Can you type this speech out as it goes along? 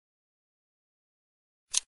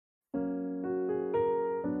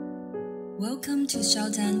Welcome to Xiao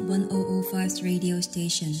Zhan 1005's radio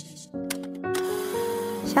station.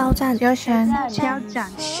 Xiao Zhan 小轩，小站，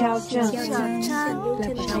小站，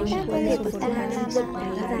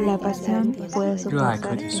热爱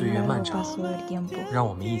可抵岁月漫长，让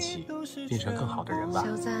我们一起变成更好的人吧。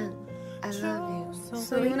小赞 I love you.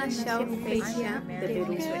 Soy una xiaofeixa de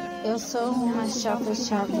Perú. Eu sou uma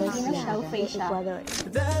xiaofeixa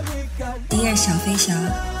Dear Xiao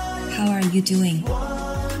how are you doing?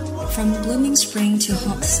 From blooming spring to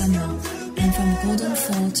hot summer, and from golden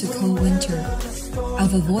fall to cold winter, our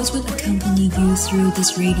voice will accompany you through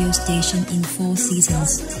this radio station in 4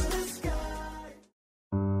 seasons.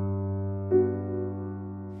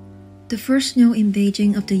 The first snow in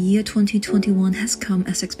Beijing of the year 2021 has come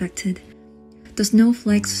as expected. The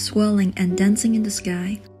snowflakes swirling and dancing in the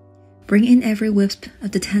sky bring in every wisp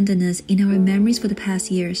of the tenderness in our memories for the past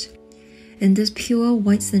years. In this pure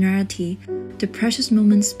white serenity, the precious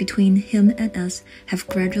moments between him and us have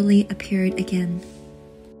gradually appeared again.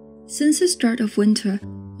 Since the start of winter,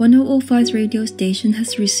 1005's radio station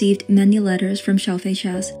has received many letters from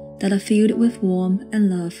Xiaofeishas that are filled with warmth and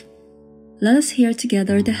love. Let us hear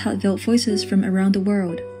together the heartfelt voices from around the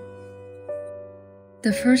world.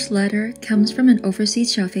 The first letter comes from an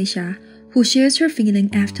overseas Xiaofeisha who shares her feeling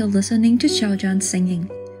after listening to Xiao Zhan singing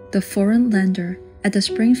The Foreign Lander at the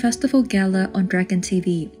Spring Festival Gala on Dragon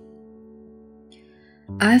TV.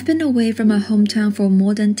 I've been away from my hometown for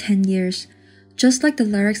more than 10 years. Just like the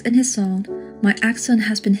lyrics in his song, my accent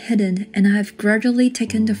has been hidden and I have gradually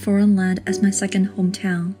taken the foreign land as my second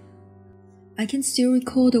hometown. I can still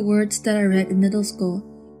recall the words that I read in middle school,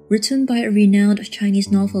 written by a renowned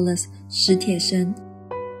Chinese novelist, Shi Tieshen.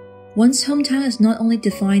 One's hometown is not only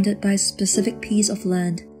defined by a specific piece of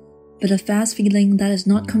land, but a vast feeling that is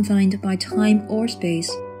not confined by time or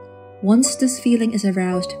space. Once this feeling is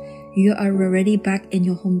aroused, you are already back in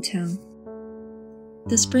your hometown.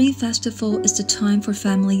 The Spring Festival is the time for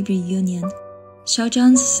family reunion. Xiao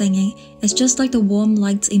Zhan's singing is just like the warm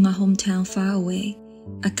lights in my hometown far away,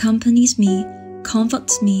 accompanies me,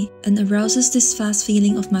 comforts me, and arouses this vast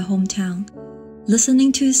feeling of my hometown.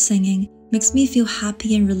 Listening to his singing makes me feel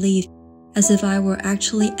happy and relieved, as if I were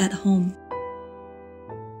actually at home.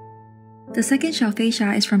 The second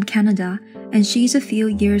Xiaofeisha is from Canada, and she's a few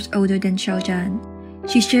years older than Xiao Zhan.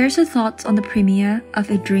 She shares her thoughts on the premiere of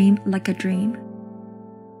A Dream Like a Dream.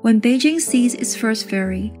 When Beijing sees its first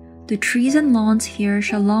fairy, the trees and lawns here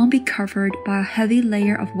shall long be covered by a heavy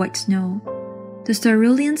layer of white snow. The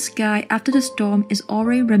cerulean sky after the storm is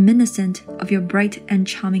already reminiscent of your bright and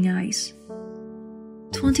charming eyes.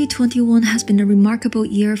 2021 has been a remarkable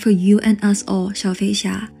year for you and us all,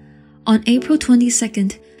 Xiaofeisha. On April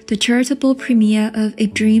 22nd, the charitable premiere of A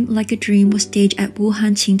Dream Like a Dream was staged at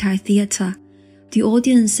Wuhan Qingtai Theatre. The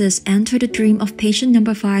audiences entered the dream of patient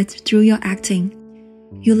number 5 through your acting.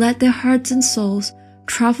 You led their hearts and souls,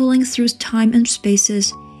 traveling through time and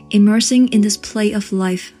spaces, immersing in this play of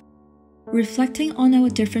life. Reflecting on our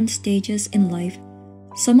different stages in life,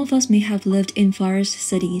 some of us may have lived in various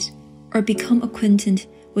cities or become acquainted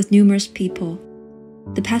with numerous people.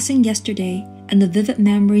 The passing yesterday and the vivid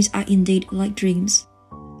memories are indeed like dreams.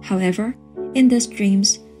 However, in these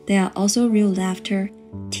dreams, there are also real laughter,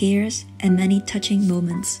 tears, and many touching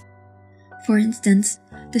moments. For instance,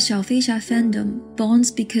 the Xiaofeisha fandom bonds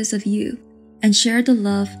because of you, and share the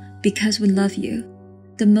love because we love you.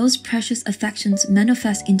 The most precious affections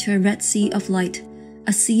manifest into a red sea of light,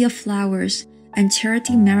 a sea of flowers, and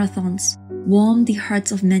charity marathons warm the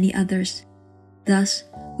hearts of many others. Thus,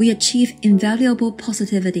 we achieve invaluable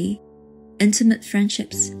positivity, intimate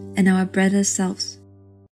friendships, and our better selves.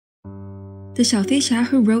 The Xiaofeisha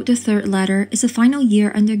who wrote the third letter is a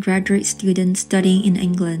final-year undergraduate student studying in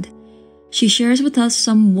England. She shares with us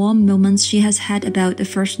some warm moments she has had about the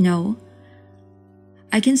first snow.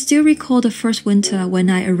 I can still recall the first winter when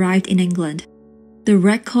I arrived in England. The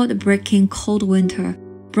record-breaking cold winter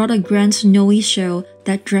brought a grand snowy show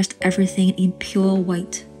that dressed everything in pure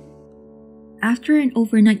white. After an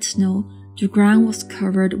overnight snow, the ground was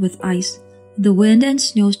covered with ice. The wind and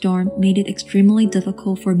snowstorm made it extremely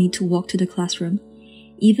difficult for me to walk to the classroom.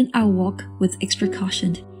 Even I walk with extra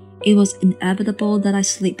caution. It was inevitable that I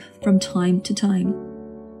slip from time to time.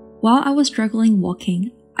 While I was struggling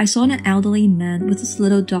walking, I saw an elderly man with his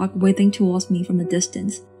little dog waving towards me from a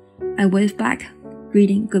distance. I waved back,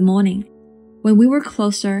 greeting good morning. When we were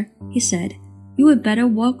closer, he said, "You would better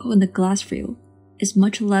walk on the glass field. It's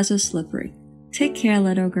much less slippery. Take care,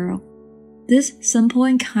 little girl." These simple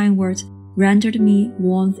and kind words rendered me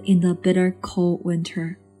warmth in the bitter cold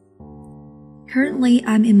winter. Currently,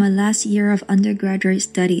 I'm in my last year of undergraduate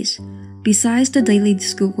studies. Besides the daily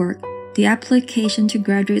schoolwork, The application to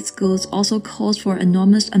graduate schools also calls for an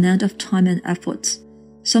enormous amount of time and efforts.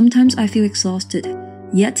 Sometimes I feel exhausted,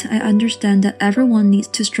 yet I understand that everyone needs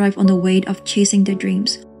to strive on the way of chasing their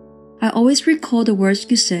dreams. I always recall the words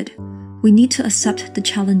you said. We need to accept the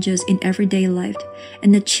challenges in everyday life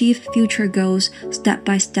and achieve future goals step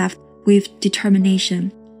by step with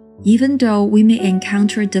determination. Even though we may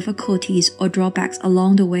encounter difficulties or drawbacks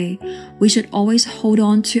along the way, we should always hold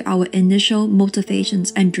on to our initial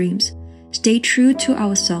motivations and dreams, stay true to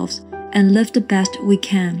ourselves, and live the best we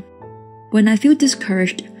can. When I feel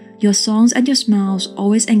discouraged, your songs and your smiles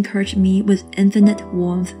always encourage me with infinite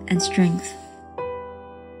warmth and strength.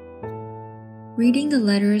 Reading the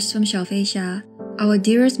letters from Xiao Feixia, our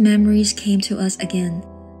dearest memories came to us again.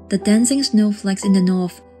 The dancing snowflakes in the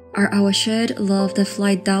north are our shared love that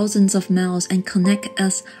fly thousands of miles and connect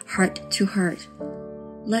us heart to heart.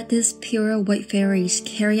 Let these pure white fairies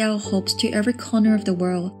carry our hopes to every corner of the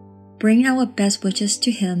world, bring our best wishes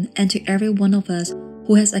to him and to every one of us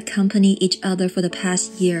who has accompanied each other for the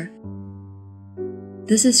past year.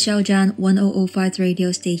 This is Xiao Zhan 1005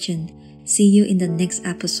 radio station. See you in the next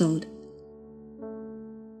episode.